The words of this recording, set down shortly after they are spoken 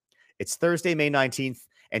It's Thursday, May 19th,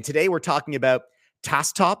 and today we're talking about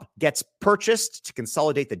TaskTop gets purchased to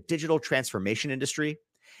consolidate the digital transformation industry.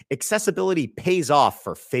 Accessibility pays off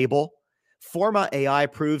for Fable. Forma AI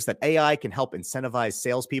proves that AI can help incentivize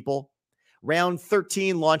salespeople. Round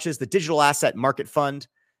 13 launches the Digital Asset Market Fund,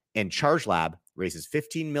 and ChargeLab raises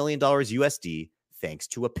 $15 million USD thanks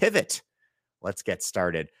to a pivot. Let's get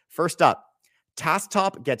started. First up,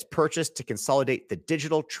 TaskTop gets purchased to consolidate the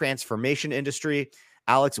digital transformation industry.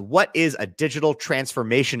 Alex, what is a digital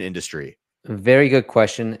transformation industry? Very good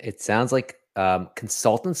question. It sounds like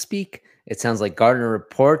consultant speak. It sounds like Gartner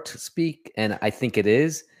report speak, and I think it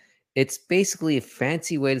is. It's basically a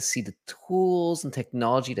fancy way to see the tools and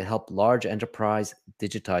technology to help large enterprise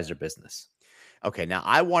digitize their business. Okay, now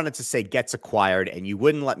I wanted to say gets acquired, and you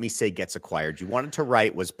wouldn't let me say gets acquired. You wanted to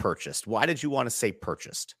write was purchased. Why did you want to say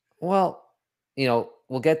purchased? Well,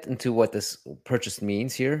 we'll get into what this purchase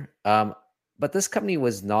means here. But this company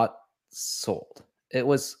was not sold. It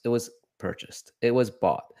was purchased. It was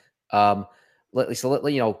bought. If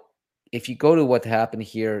you go to what happened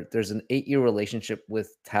here, there's an 8-year relationship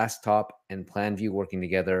with TaskTop and PlanView working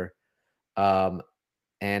together. And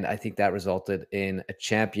I think that resulted in a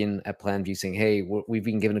champion at PlanView saying, hey, we've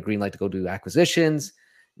been given a green light to go do acquisitions.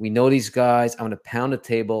 We know these guys. I'm going to pound a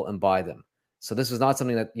table and buy them. So this was not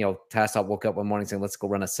something that, TaskTop woke up one morning saying, let's go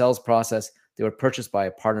run a sales process. They were purchased by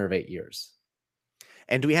a partner of 8 years.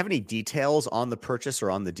 And do we have any details on the purchase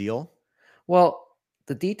or on the deal? Well,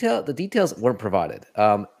 the details weren't provided.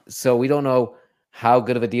 So we don't know how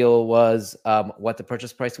good of a deal it was, what the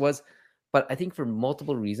purchase price was. But I think for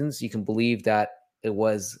multiple reasons, you can believe that it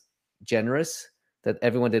was generous, that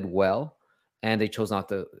everyone did well, and they chose not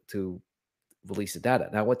to release the data.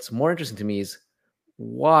 Now, what's more interesting to me is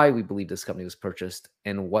why we believe this company was purchased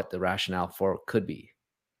and what the rationale for it could be.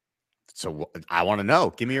 So I want to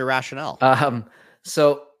know. Give me your rationale.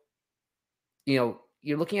 So you're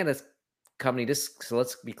looking at this company. So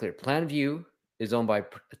let's be clear. PlanView is owned by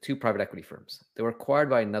 2 private equity firms. They were acquired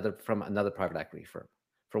by another private equity firm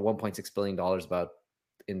for $1.6 billion about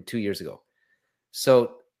 2 years ago.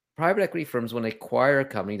 So private equity firms, when they acquire a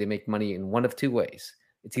company, they make money in one of 2 ways.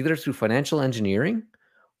 It's either through financial engineering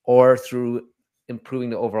or through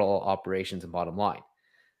improving the overall operations and bottom line.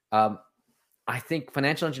 I think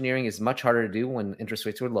financial engineering is much harder to do when interest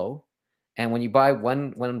rates are low. And when you buy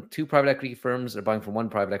when 2 private equity firms are buying from one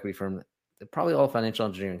private equity firm, probably all financial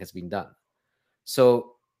engineering has been done.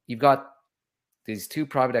 So you've got these 2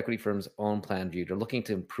 private equity firms own PlanView. They're looking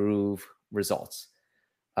to improve results.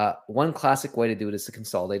 One classic way to do it is to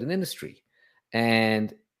consolidate an industry.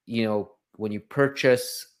 And, when you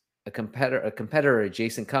purchase a competitor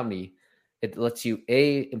adjacent company, it lets you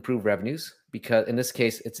improve revenues, because in this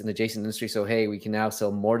case, it's an adjacent industry. So, hey, we can now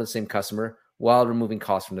sell more to the same customer while removing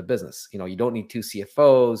costs from the business. You don't need 2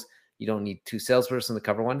 CFOs. You don't need 2 salespersons to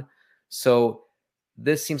cover one. So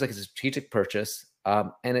this seems like it's a strategic purchase.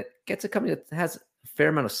 And it gets a company that has a fair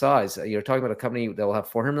amount of size. You're talking about a company that will have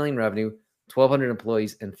 $400 million revenue, 1,200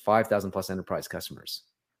 employees, and 5,000 plus enterprise customers.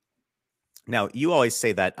 Now, you always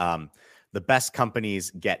say that the best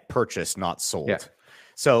companies get purchased, not sold. Yeah.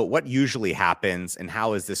 So what usually happens, and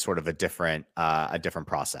how is this sort of a different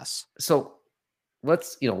process? So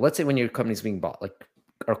let's say when your company's being bought, like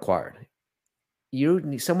acquired,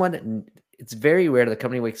 it's very rare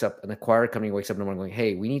that an acquired company wakes up in the morning going,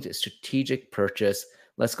 hey, we need a strategic purchase.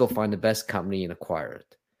 Let's go find the best company and acquire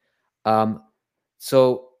it.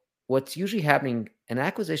 So what's usually happening, an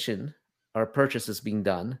acquisition or a purchase is being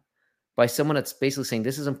done by someone that's basically saying,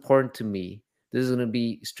 this is important to me. This is going to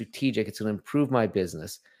be strategic. It's going to improve my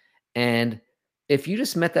business. And if you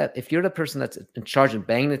just met that, if you're the person that's in charge of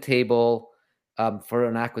banging the table for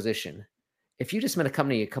an acquisition, if you just met a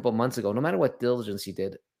company a couple of months ago, no matter what diligence you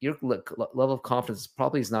did, your level of confidence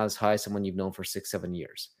probably is not as high as someone you've known for 6-7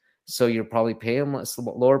 years. So you're probably paying them a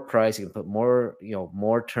lower price. You can put more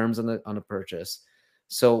terms on the purchase.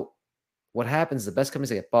 So what happens, the best companies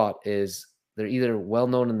that get bought is they're either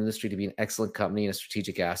well-known in the industry to be an excellent company and a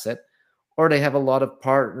strategic asset, or they have a lot of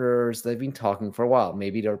partners they've been talking for a while.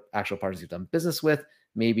 Maybe they're actual partners you've done business with.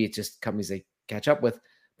 Maybe it's just companies they catch up with.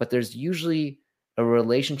 But there's usually a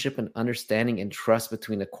relationship and understanding and trust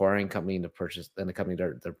between the acquiring company and the company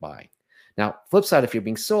they're buying. Now, flip side, if you're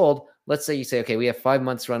being sold, let's say you say, okay, we have 5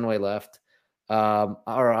 months runway left,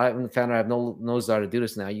 or I found I have no desire to do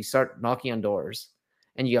this now. You start knocking on doors,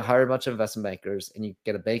 and you hire a bunch of investment bankers, and you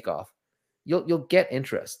get a bake-off. You'll get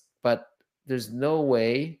interest, but there's no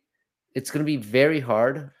way. It's going to be very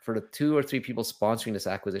hard for the 2 or 3 people sponsoring this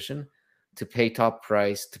acquisition to pay top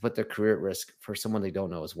price, to put their career at risk for someone they don't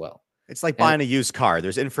know as well. It's like And buying a used car.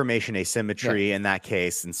 There's information yeah, asymmetry in that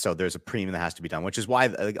case, and so there's a premium that has to be done, which is why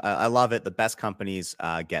I love it. The best companies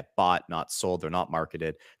get bought, not sold. They're not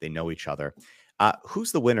marketed. They know each other.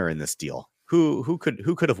 Who's the winner in this deal? Who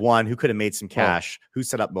could have won? Who could have made some well, cash? Who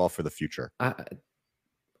set up well for the future?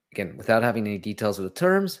 again, without having any details of the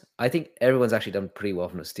terms, I think everyone's actually done pretty well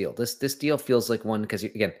from this deal. This deal feels like one because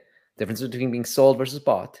again, difference between being sold versus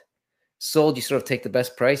bought. Sold, you sort of take the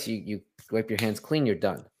best price, you wipe your hands clean, you're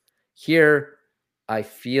done. Here, I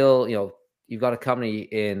feel you've got a company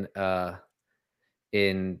in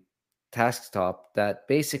TaskTop that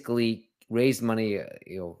basically raised money,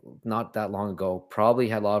 not that long ago, probably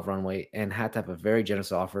had a lot of runway and had to have a very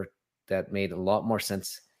generous offer that made a lot more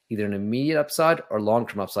sense, either an immediate upside or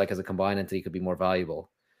long-term upside, because a combined entity could be more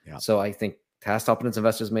valuable. Yeah. So I think TaskTop and its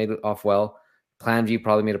investors made it off well. PlanView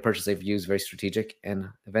probably made a purchase they've used very strategic, and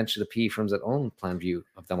eventually the PE firms that own PlanView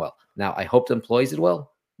have done well. Now, I hope the employees did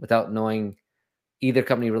well without knowing either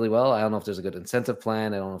company really well. I don't know if there's a good incentive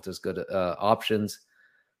plan. I don't know if there's good options.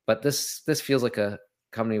 But this feels like a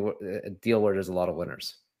deal where there's a lot of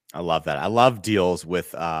winners. I love that. I love deals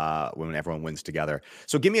with when everyone wins together.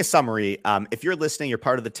 So give me a summary. If you're listening, you're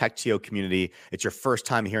part of the TechTO community. It's your first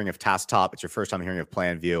time hearing of TaskTop. It's your first time hearing of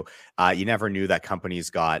PlanView. You never knew that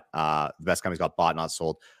the best companies got bought, not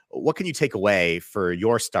sold. What can you take away for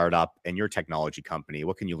your startup and your technology company?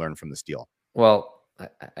 What can you learn from this deal? Well,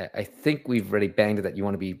 I think we've already banged it that you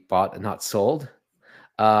want to be bought and not sold.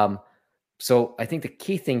 So I think the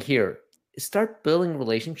key thing here is start building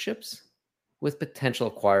relationships with potential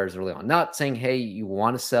acquirers early on. Not saying, hey, you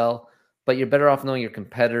want to sell, but you're better off knowing your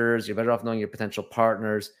competitors. You're better off knowing your potential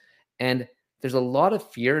partners. And there's a lot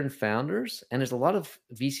of fear in founders, and there's a lot of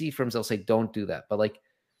VC firms that'll say, don't do that. But like,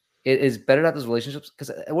 it is better to have those relationships, because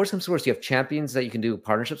at worst comes to worst, you have champions that you can do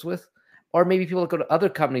partnerships with, or maybe people that go to other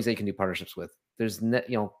companies that you can do partnerships with. There's,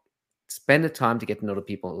 spend the time to get to know the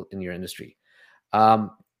people in your industry. And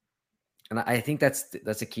I think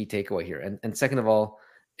that's a key takeaway here. And second of all,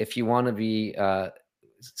 if you want to be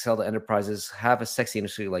sell to enterprises, have a sexy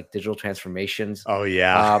industry like digital transformations. Oh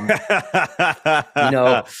yeah.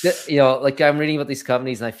 Like I'm reading about these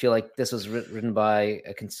companies, and I feel like this was written by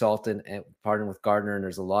a consultant and partnered with Gartner, and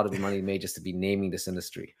there's a lot of money made just to be naming this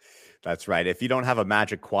industry. That's right. If you don't have a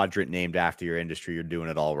magic quadrant named after your industry, you're doing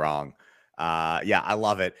it all wrong. Yeah, I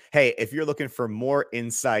love it. Hey, if you're looking for more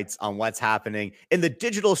insights on what's happening in the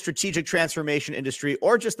digital strategic transformation industry,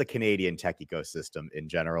 or just the Canadian tech ecosystem in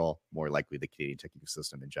general, more likely the Canadian tech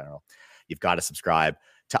ecosystem in general, you've got to subscribe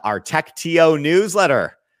to our TechTO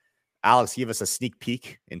newsletter. Alex, give us a sneak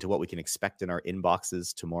peek into what we can expect in our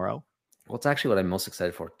inboxes tomorrow. Well, it's actually what I'm most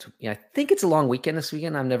excited for. I think it's a long weekend this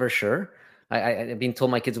weekend. I'm never sure. I've been told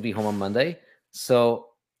my kids will be home on Monday. So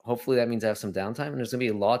hopefully that means I have some downtime, and there's going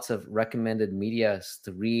to be lots of recommended media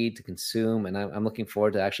to read, to consume. And I'm looking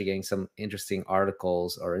forward to actually getting some interesting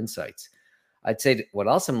articles or insights. I'd say what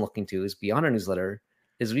else I'm looking to is beyond our newsletter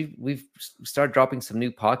is we've started dropping some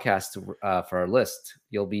new podcasts for our list.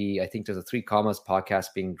 I think there's a 3 Commas podcast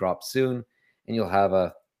being dropped soon, and you'll have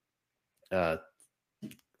a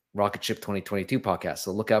Rocket Ship 2022 podcast.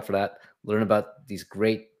 So look out for that. Learn about these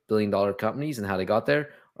great billion-dollar companies and how they got there,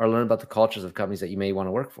 or learn about the cultures of companies that you may want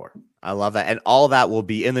to work for. I love that. And all that will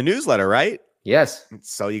be in the newsletter, right? Yes.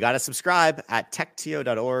 So you got to subscribe at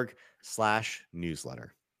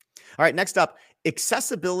techtO.org/newsletter. All right, next up,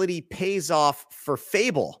 accessibility pays off for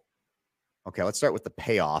Fable. Okay, let's start with the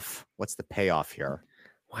payoff. What's the payoff here?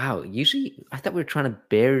 Wow. Usually, I thought we were trying to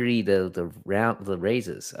bury the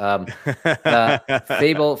raises.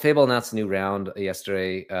 Fable announced a new round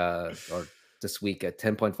yesterday, or this week, at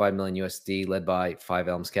 10.5 million USD, led by 5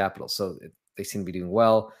 Elms Capital. So they seem to be doing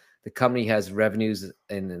well. The company has revenues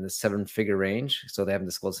in the 7-figure range, so they haven't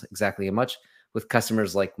disclosed exactly how much, with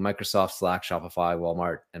customers like Microsoft, Slack, Shopify,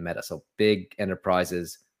 Walmart, and Meta. So big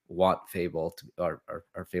enterprises want Fable are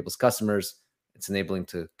Fable's customers. It's enabling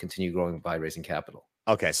to continue growing by raising capital.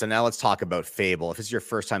 Okay, so now let's talk about Fable. If this is your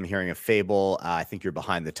first time hearing of Fable, I think you're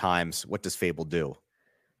behind the times. What does Fable do?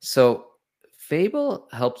 So Fable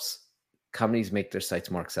helps companies make their sites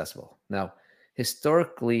more accessible. Now,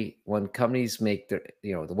 historically, when companies make the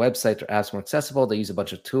website or apps more accessible, they use a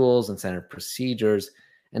bunch of tools and standard procedures,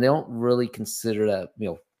 and they don't really consider that,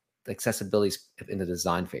 accessibility in the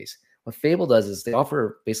design phase. What Fable does is they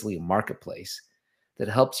offer basically a marketplace that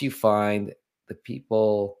helps you find the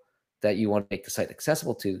people that you want to make the site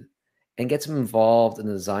accessible to, and gets them involved in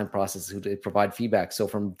the design process, who they provide feedback. So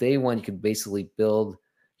from day one, you can basically build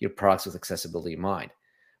your products with accessibility in mind.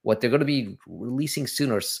 What they're going to be releasing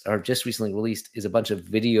soon, or just recently released, is a bunch of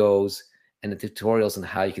videos and the tutorials on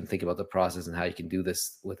how you can think about the process and how you can do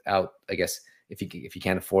this without, I guess, if you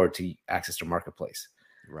can't afford to access their marketplace.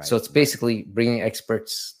 Right. So it's basically bringing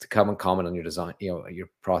experts to come and comment on your design, your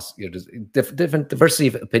process, different diversity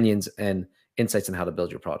of opinions and insights on how to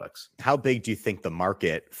build your products. How big do you think the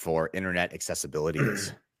market for internet accessibility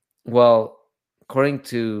is? Well, according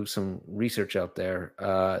to some research out there,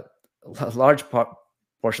 a large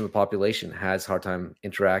portion of the population has a hard time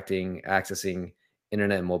interacting, accessing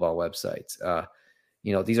internet and mobile websites.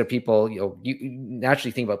 These are people, you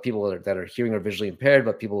naturally think about people that are hearing or visually impaired,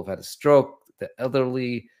 but people who've had a stroke, the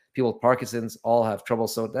elderly, people with Parkinson's all have trouble.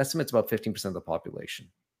 So the estimate's about 15% of the population.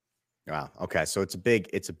 Wow. Okay. So it's a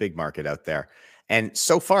big market out there. And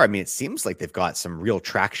so far, I mean, it seems like they've got some real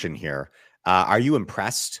traction here. Are you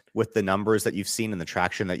impressed with the numbers that you've seen and the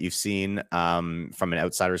traction that you've seen from an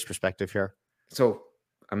outsider's perspective here? So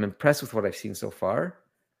I'm impressed with what I've seen so far.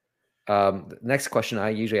 The next question I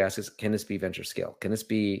usually ask is, can this be venture scale? Can this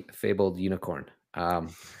be a fabled unicorn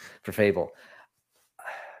for Fable?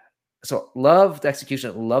 So love the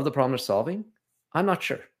execution, love the problem they're solving. I'm not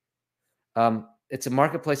sure. It's a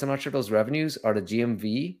marketplace. I'm not sure if those revenues are the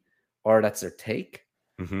GMV or that's their take.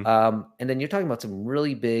 Mm-hmm. And then you're talking about some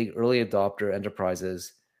really big early adopter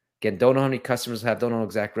enterprises. Again, don't know how many customers have, don't know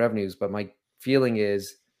exact revenues, but my feeling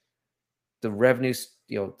is the revenues,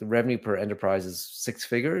 the revenue per enterprise is 6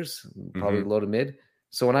 figures, probably low to mid.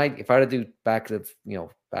 So if I were to do back of the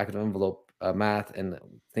envelope math and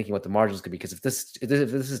thinking what the margins could be, because if this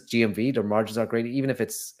is GMV, their margins are great. Even if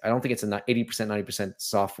I don't think it's a 80%, 90%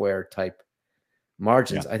 software type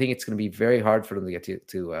margins. Yeah. I think it's going to be very hard for them to get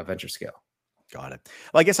to venture scale. Got it.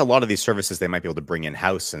 Well, I guess a lot of these services they might be able to bring in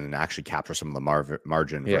house and actually capture some of the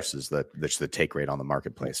margin versus the take rate on the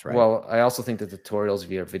marketplace, right? Well, I also think that tutorials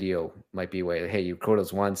via video might be a way. Hey, you code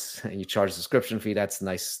those once and you charge a subscription fee. That's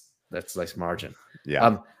nice. That's nice margin.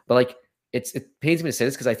 Yeah. But like it pains me to say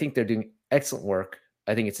this because I think they're doing excellent work.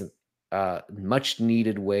 I think it's a much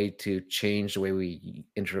needed way to change the way we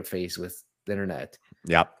interface with the internet.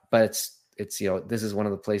 Yeah. But it's this is one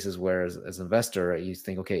of the places where as an investor you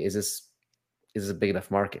think, okay, is this a big enough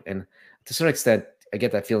market? And to a certain extent, I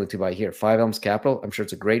get that feeling too by here. 5 Elms Capital, I'm sure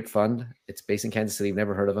it's a great fund. It's based in Kansas City. I've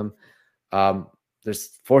never heard of them.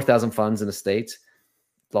 There's 4,000 funds in the States.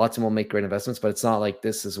 Lots of them will make great investments, but it's not like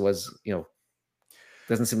doesn't seem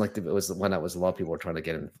like it was the one that was a lot of people were trying to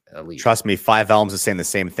get in a lead. Trust me, 5 Elms is saying the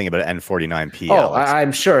same thing about N49P. Oh,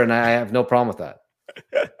 I'm sure, and I have no problem with that.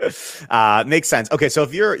 Makes sense. Okay, so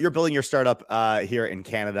if you're building your startup here in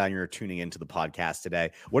Canada and you're tuning into the podcast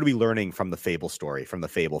today, what are we learning from the Fable story, from the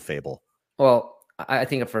Fable? Well, I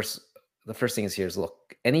think the first thing is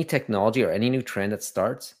look, any technology or any new trend that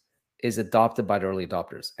starts is adopted by the early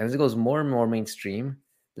adopters, and as it goes more and more mainstream,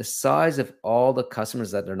 the size of all the customers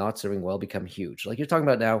that they're not serving well become huge. Like you're talking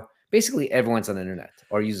about now, basically everyone's on the internet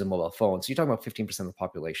or uses a mobile phone. So you're talking about 15% of the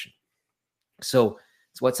population. So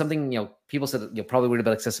it's something people said you're probably worried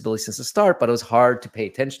about accessibility since the start, but it was hard to pay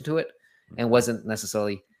attention to it and wasn't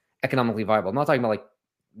necessarily economically viable. I'm not talking about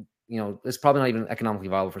it's probably not even economically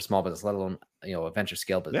viable for small business, let alone a venture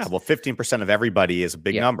scale business. Yeah, well, 15% of everybody is a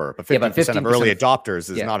big number, but 15% of early adopters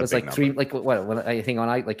is not a big number. When I think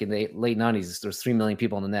in the late 90s, there's 3 million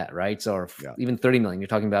people on the net, right? So even 30 million. You're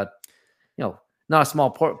talking about not a small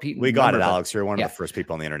port. We got it, Alex. You're one of the first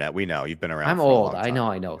people on the internet. We know you've been around. I'm old. I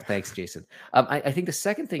know. Thanks, Jason. I think the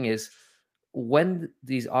second thing is when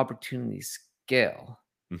these opportunities scale,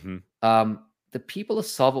 the people that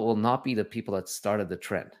solve it will not be the people that started the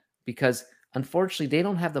trend, because unfortunately they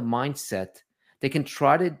don't have the mindset. They can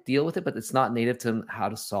try to deal with it, but it's not native to them how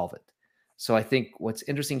to solve it. So I think what's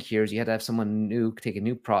interesting here is you had to have someone new take a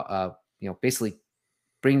new basically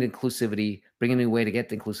bring the inclusivity, bring a new way to get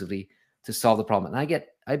the inclusivity to solve the problem. And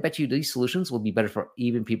I bet you these solutions will be better for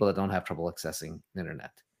even people that don't have trouble accessing the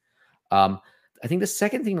internet. I think the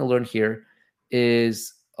second thing to learn here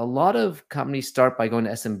is a lot of companies start by going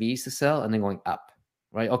to SMBs to sell and then going up,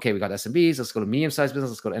 right? Okay, we got SMBs. Let's go to medium-sized business.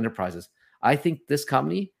 Let's go to enterprises. I think this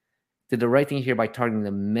company did the right thing here by targeting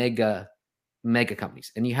the mega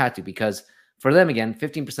companies. And you had to, because for them, again,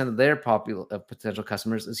 15% of their potential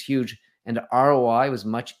customers is huge. And the ROI was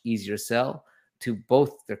much easier to sell to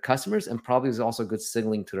both their customers and probably was also good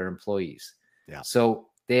signaling to their employees. Yeah. So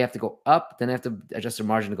they have to go up, then they have to adjust their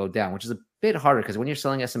margin to go down, which is a bit harder because when you're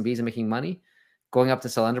selling SMBs and making money, going up to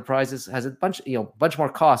sell enterprises has a bunch more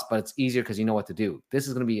cost, but it's easier because you know what to do. This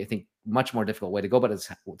is going to be, I think, much more difficult way to go, but it's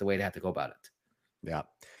the way to have to go about it. Yeah.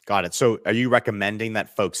 Got it. So are you recommending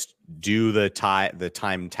that folks do the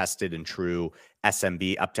time tested and true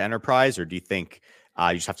SMB up to enterprise, or do you think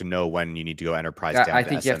you just have to know when you need to go enterprise down? I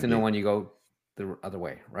think you have to know when you go the other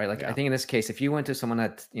way, right? Like I think in this case, if you went to someone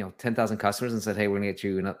at 10,000 customers and said, "Hey, we're going to get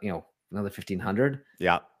you another 1,500,"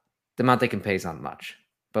 the amount they can pay is not much.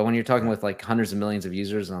 But when you're talking with like hundreds of millions of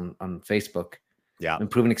users on Facebook, yeah,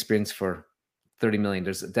 improving experience for 30 million,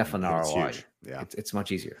 there's definitely an ROI. Huge. Yeah, it's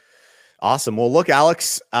much easier. Awesome. Well, look,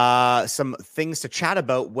 Alex, some things to chat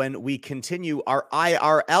about when we continue our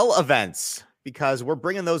IRL events, because we're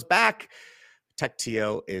bringing those back.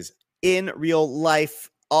 TechTO is in real life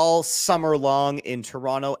all summer long in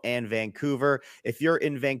Toronto and Vancouver. If you're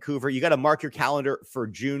in Vancouver, you got to mark your calendar for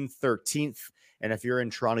June 13th. And if you're in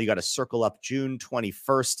Toronto, you got to circle up June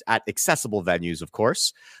 21st at accessible venues, of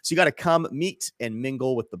course. So you got to come meet and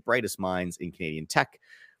mingle with the brightest minds in Canadian tech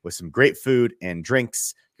with some great food and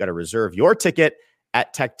drinks. You got to reserve your ticket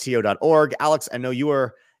at techtio.org. Alex, I know you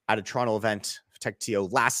were at a Toronto event,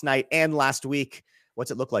 TechTO, last night and last week. What's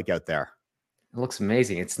it look like out there? It looks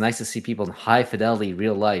amazing. It's nice to see people in high fidelity,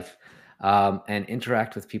 real life, and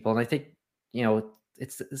interact with people. And I think,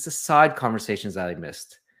 it's the side conversations that I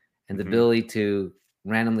missed, and the ability to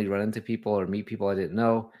randomly run into people or meet people I didn't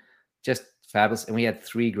know. Just fabulous. And we had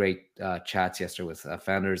 3 great chats yesterday with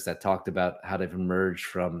founders that talked about how they've emerged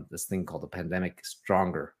from this thing called the pandemic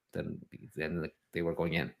stronger than they were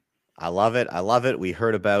going in. I love it. I love it. We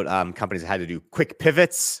heard about companies that had to do quick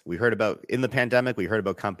pivots. We heard about in the pandemic. We heard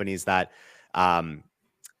about companies that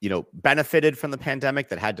benefited from the pandemic,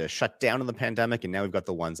 that had to shut down in the pandemic. And now we've got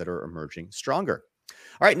the ones that are emerging stronger.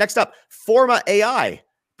 All right, next up, Forma AI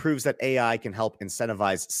proves that AI can help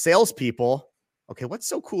incentivize salespeople. Okay, what's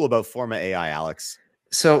so cool about Forma AI, Alex?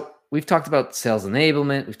 So we've talked about sales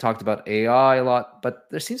enablement. We've talked about AI a lot, but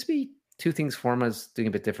there seems to be 2 things Forma is doing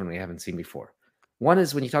a bit differently I haven't seen before. One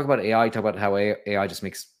is when you talk about AI, you talk about how AI just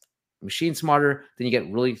makes machines smarter. Then you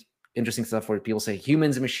get really interesting stuff where people say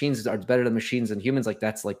humans and machines are better than machines and humans. Like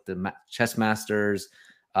that's like the chess masters,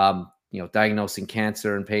 diagnosing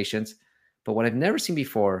cancer in patients. But what I've never seen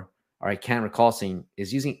before, or I can't recall seeing,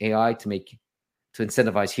 is using AI to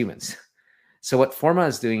incentivize humans. So what Forma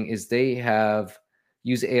is doing is they have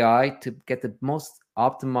used AI to get the most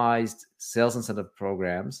optimized sales incentive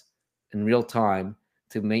programs in real time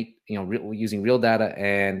to make, using real data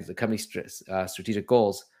and the company's strategic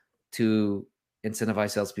goals to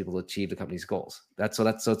incentivize salespeople to achieve the company's goals. So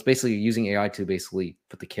it's basically using AI to basically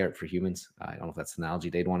put the carrot for humans. I don't know if that's the analogy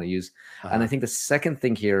they'd want to use. And I think the second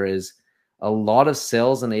thing here is a lot of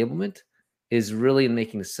sales enablement is really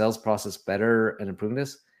making the sales process better and improving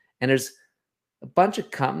this. And there's a bunch of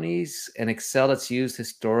companies and Excel that's used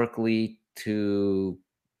historically to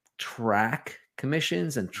track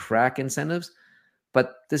commissions and track incentives.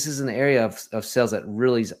 But this is an area of sales that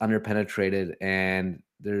really is underpenetrated, and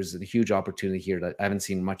there's a huge opportunity here that I haven't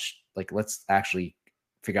seen much. Like, let's actually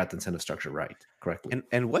figure out the incentive structure correctly.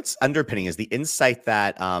 And what's underpinning is the insight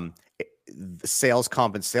that the sales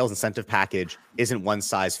incentive package isn't one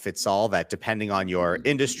size fits all, that depending on your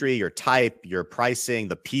industry, your type, your pricing,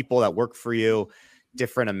 the people that work for you,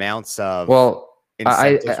 different amounts of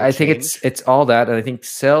I think it's all that. And I think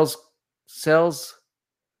sales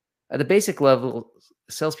at the basic level,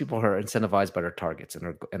 salespeople are incentivized by their targets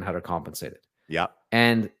and how they're compensated. Yeah.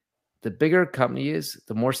 And the bigger a company is,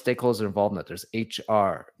 the more stakeholders are involved in it. There's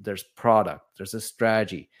HR, there's product, there's a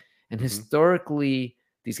strategy. And historically,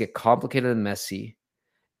 these get complicated and messy.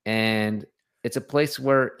 And it's a place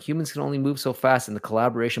where humans can only move so fast, and the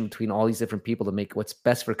collaboration between all these different people to make what's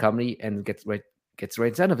best for a company and gets the right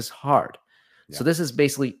incentive is hard. Yeah. So this is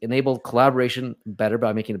basically enabled collaboration better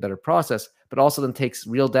by making a better process, but also then takes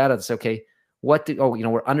real data to say, okay,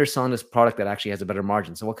 we're underselling this product that actually has a better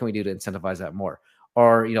margin. So what can we do to incentivize that more?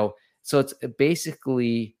 Or, so it's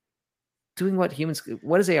basically doing what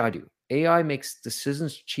does AI do? AI makes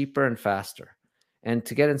decisions cheaper and faster. And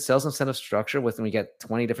to get in sales incentive structure when we get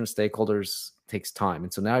 20 different stakeholders takes time.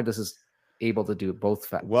 And so now this is able to do both.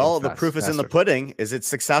 The proof is in the pudding. Is it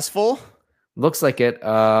successful? Looks like it.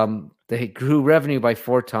 They grew revenue by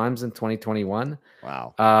 4 times in 2021.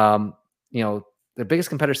 Wow. The biggest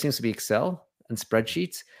competitor seems to be Excel and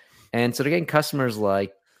spreadsheets. And so they're getting customers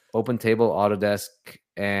like OpenTable, Autodesk,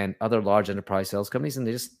 and other large enterprise sales companies. And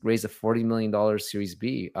they just raised a $40 million Series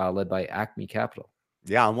B led by Acme Capital.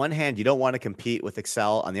 Yeah. On one hand, you don't want to compete with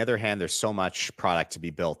Excel. On the other hand, there's so much product to be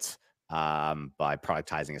built by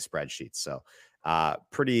productizing a spreadsheet. So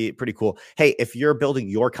pretty cool. Hey, if you're building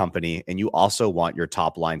your company and you also want your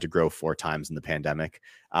top line to grow 4 times in the pandemic,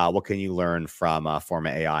 what can you learn from Forma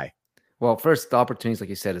AI? Well, first, the opportunities, like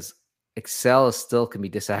you said, is Excel still can be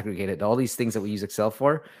disaggregated. All these things that we use Excel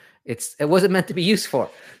for, it wasn't meant to be used for.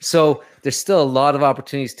 So there's still a lot of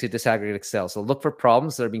opportunities to disaggregate Excel. So look for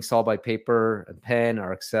problems that are being solved by paper and pen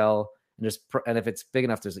or Excel. And if it's big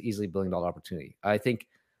enough, there's an easily $1 billion opportunity. I think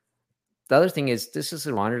the other thing is, this is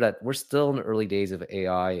a reminder that we're still in the early days of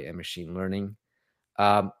AI and machine learning.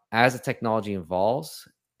 as the technology evolves,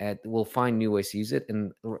 and we'll find new ways to use it.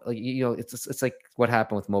 And it's like what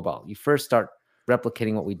happened with mobile. You first start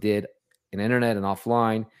replicating what we did in internet and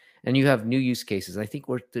offline, and you have new use cases. And I think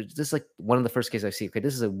this is like one of the first cases I see. Okay,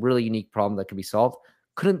 this is a really unique problem that can be solved.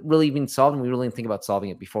 Couldn't really even solve, and we really didn't think about solving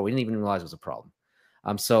it before. We didn't even realize it was a problem.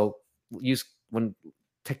 So when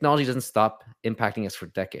technology doesn't stop impacting us for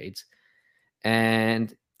decades.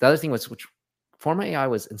 And the other thing was, which Forma AI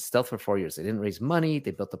was in stealth for 4 years. They didn't raise money.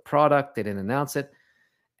 They built the product. They didn't announce it.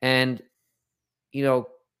 And,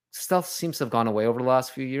 stealth seems to have gone away over the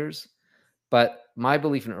last few years. But my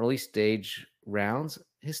belief in early stage rounds,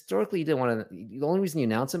 historically, you didn't want to. The only reason you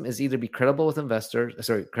announce them is either be credible with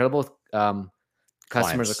credible with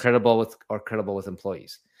customers, or credible with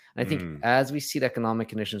employees. And I think as we see the economic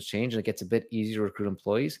conditions change and it gets a bit easier to recruit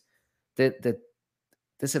employees, the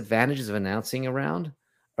disadvantages of announcing a round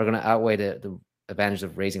are going to outweigh the advantage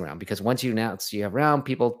of raising a round. Because once you announce you have round,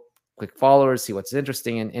 people click followers, see what's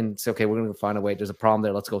interesting, and say, okay, we're going to find a way. There's a problem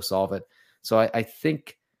there. Let's go solve it. So I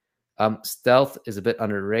think stealth is a bit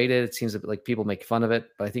underrated. It seems a bit like people make fun of it,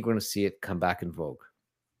 but I think we're going to see it come back in vogue.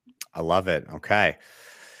 I love it. Okay.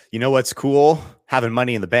 You know what's cool? Having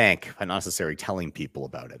money in the bank, but not necessarily telling people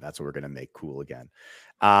about it. That's what we're going to make cool again.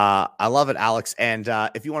 I love it, Alex. And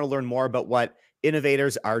if you want to learn more about what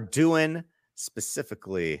innovators are doing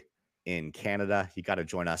specifically in Canada, you got to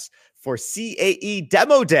join us for CAE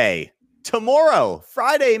Demo Day tomorrow,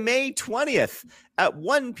 Friday, May 20th at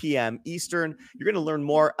 1 p.m. Eastern. You're going to learn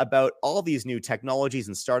more about all these new technologies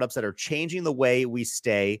and startups that are changing the way we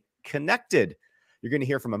stay connected. You're going to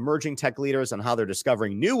hear from emerging tech leaders on how they're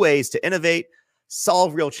discovering new ways to innovate,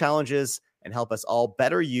 solve real challenges, and help us all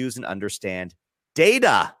better use and understand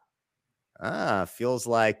data. Feels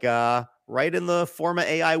like right in the Forma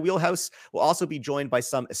AI wheelhouse. We'll also be joined by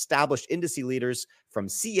some established industry leaders from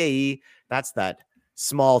CAE. That's that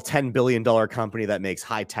small $10 billion company that makes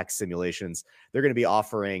high-tech simulations. They're going to be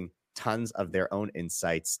offering tons of their own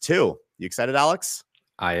insights too. You excited, Alex?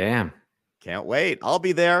 I am. Can't wait. I'll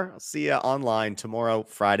be there. I'll see you online tomorrow,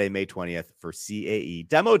 Friday, May 20th for CAE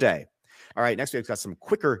Demo Day. All right, next we've got some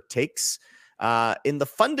quicker takes. In the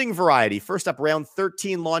funding variety, first up, round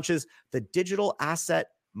 13 launches the Digital Asset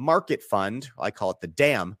Market Fund. I call it the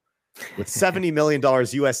DAM, with $70 million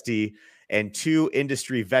USD and 2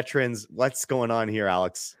 industry veterans. What's going on here,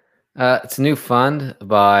 Alex? It's a new fund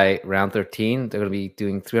by round 13. They're going to be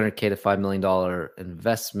doing $300K to $5 million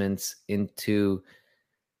investments into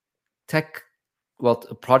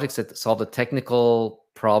projects that solve the technical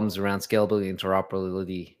problems around scalability,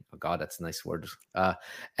 interoperability. Oh God, that's a nice word. Building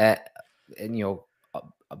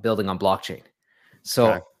on blockchain.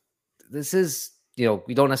 So this is,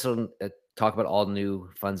 we don't necessarily talk about all new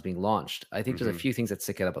funds being launched. I think there's a few things that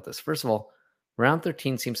stick out about this. First of all, round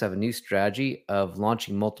 13 seems to have a new strategy of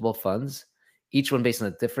launching multiple funds, each one based on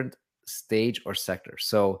a different stage or sector.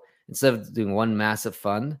 So instead of doing one massive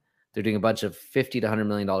fund, they're doing a bunch of $50 to $100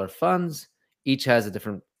 million funds. Each has a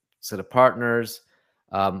different set of partners.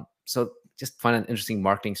 So just find an interesting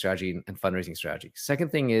marketing strategy and fundraising strategy.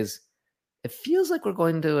 Second thing is, it feels like we're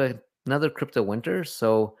going to another crypto winter.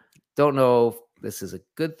 So don't know if this is a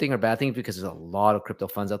good thing or bad thing, because there's a lot of crypto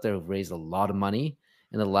funds out there who've raised a lot of money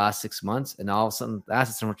in the last 6 months, and all of a sudden the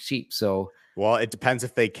assets are cheap. So, well, it depends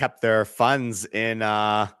if they kept their funds in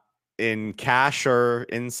cash or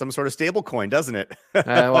in some sort of stable coin, doesn't it?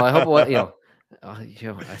 Well, I hope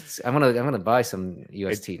I'm gonna buy some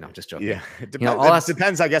UST. No, I'm just joking. Yeah, it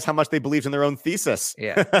depends, I guess, how much they believed in their own thesis.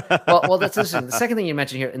 Yeah. Well, that's interesting. The second thing you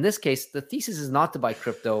mentioned here, in this case, the thesis is not to buy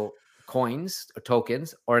crypto coins or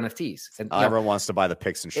tokens or NFTs. And everyone wants to buy the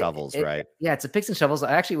picks and shovels, right? Yeah, it's a picks and shovels.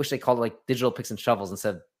 I actually wish they called it like digital picks and shovels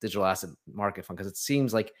instead of digital asset market fund, because it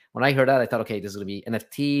seems like when I heard that, I thought, okay, this is going to be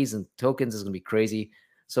NFTs and tokens. This is going to be crazy.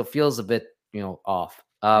 So it feels a bit, off.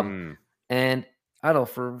 And I don't know,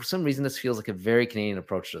 for some reason, this feels like a very Canadian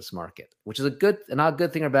approach to this market, which is not a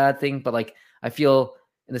good thing or bad thing. But like, I feel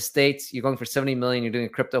in the States, you're going for 70 million, you're doing a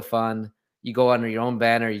crypto fund, you go under your own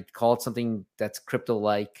banner, you call it something that's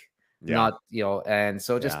crypto-like, not, and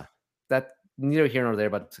so just that, neither here nor there,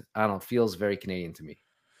 but I don't know, feels very Canadian to me.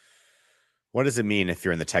 What does it mean if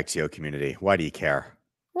you're in the TechTO community? Why do you care?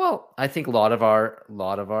 Well, I think a lot of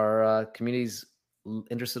our communities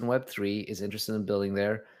interested in Web3 is interested in building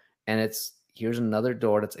there, and here's another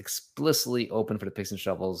door that's explicitly open for the picks and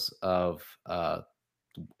shovels of the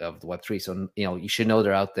Web3. So you should know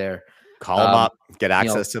they're out there. Call them up, get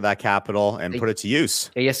access to that capital, and put it to use.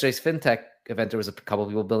 Yesterday's FinTech event, there was a couple of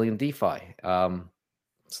people building in DeFi.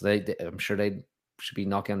 So I'm sure they should be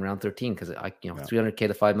knocking on round 13, because $300K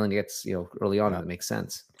to $5 million gets early on. That makes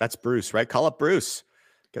sense. That's Bruce, right? Call up Bruce.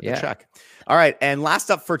 Get the check. All right. And last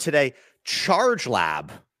up for today,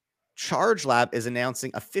 ChargeLab. ChargeLab is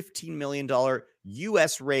announcing a $15 million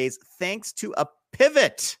US raise thanks to a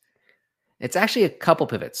pivot. It's actually a couple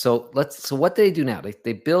pivots. So what they do now,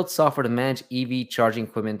 they build software to manage EV charging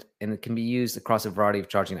equipment, and it can be used across a variety of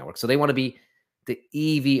charging networks. So they want to be the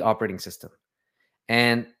EV operating system.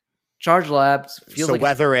 And ChargeLabs feels so like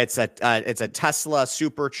whether it's a Tesla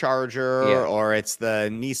supercharger or it's the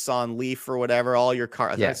Nissan Leaf or whatever, all your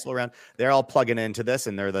cars around, they're all plugging into this,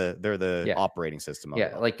 and they're the operating system.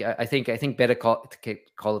 Like I think better call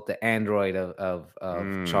it the Android of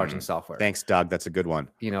charging software. Thanks, Doug. That's a good one.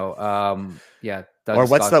 Doug or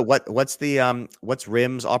what's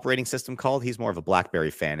RIM's operating system called? He's more of a BlackBerry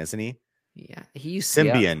fan, isn't he? Yeah, he used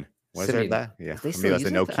Symbian. Yeah. Was there that? Yeah, maybe that's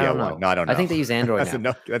a Nokia one. No, I don't know. I think they use Android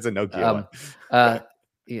now. That's a Nokia one.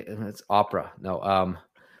 It's Opera. No.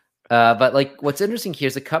 But like, what's interesting here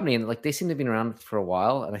is the company, and like they seem to have been around for a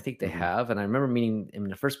while, and I think they have. And I remember meeting in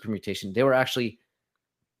the first permutation, they were actually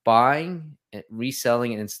buying,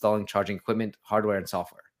 reselling, and installing charging equipment, hardware, and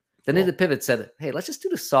software. Then they did the pivot, said, "Hey, let's just do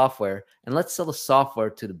the software, and let's sell the software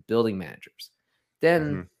to the building managers."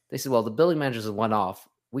 Then they said, "Well, the building managers are one-off.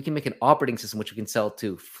 We can make an operating system which we can sell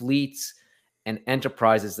to fleets and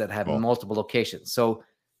enterprises that have multiple locations." So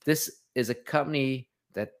this is a company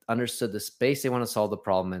that understood the space they want to solve the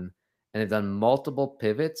problem in, and they've done multiple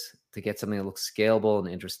pivots to get something that looks scalable and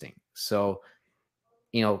interesting. So,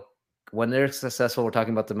 when they're successful, we're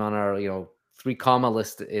talking about them on our, 3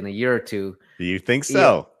 list in a year or two. Do you think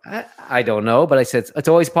so? I don't know, but I said it's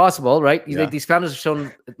always possible, right? Yeah. These founders have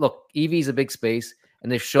shown, look, EV is a big space.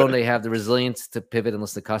 And they've shown they have the resilience to pivot and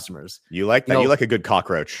listen to customers. You like that? You like a good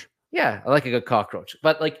cockroach. Yeah, I like a good cockroach.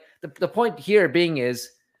 But like the point here being is,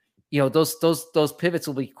 those pivots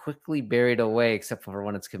will be quickly buried away, except for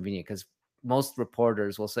when it's convenient, because most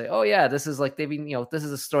reporters will say, "Oh yeah, this is like they've been, this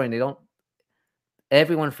is a story." And they don't.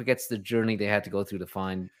 Everyone forgets the journey they had to go through to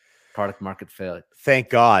find product market fit. Thank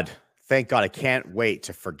God. I can't wait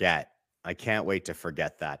to forget.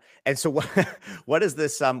 that. And so what does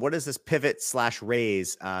this pivot /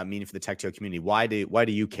 raise mean for the Techtio community? Why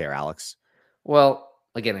do you care, Alex? Well,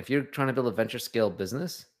 again, if you're trying to build a venture scale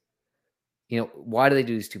business, why do they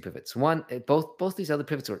do these two pivots? One, both these other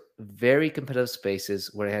pivots were very competitive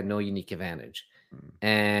spaces where they had no unique advantage.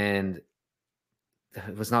 And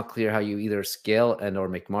it was not clear how you either scale and or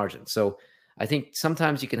make margin. So I think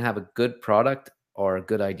sometimes you can have a good product or a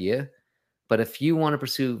good idea, but if you want to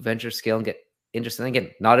pursue venture scale and get interested, and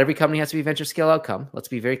again, not every company has to be venture scale outcome. Let's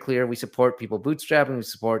be very clear. We support people bootstrapping. We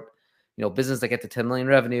support, business that get to 10 million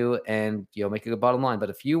revenue and, make a good bottom line. But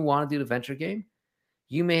if you want to do the venture game,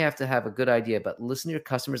 you may have to have a good idea, but listen to your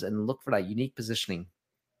customers and look for that unique positioning,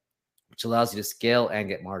 which allows you to scale and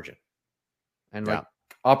get margin. And like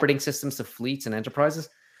operating systems to fleets and enterprises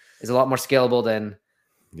is a lot more scalable than,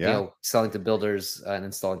 selling to builders and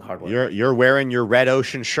installing hardware. You're wearing your red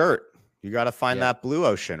ocean shirt. You got to find that blue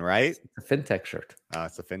ocean, right? It's a fintech shirt. Oh,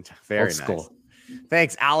 it's a fintech. Very nice.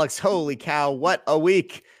 Thanks, Alex. Holy cow. What a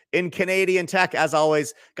week in Canadian tech. As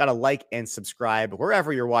always, got to like and subscribe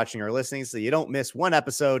wherever you're watching or listening so you don't miss one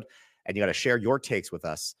episode. And you got to share your takes with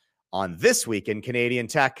us on This Week in Canadian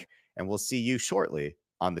Tech. And we'll see you shortly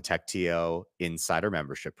on the Techtio Insider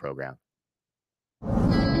Membership Program.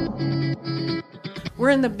 We're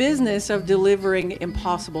in the business of delivering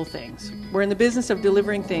impossible things. We're in the business of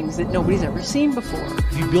delivering things that nobody's ever seen before.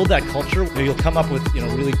 If you build that culture, you'll come up with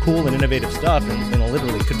really cool and innovative stuff, and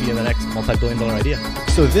literally could be in the next multi-billion-dollar idea.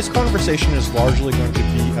 So this conversation is largely going to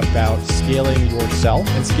be about scaling yourself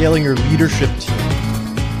and scaling your leadership team.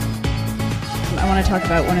 I want to talk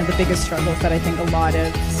about one of the biggest struggles that I think a lot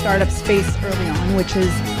of startups face early on, which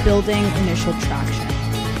is building initial traction.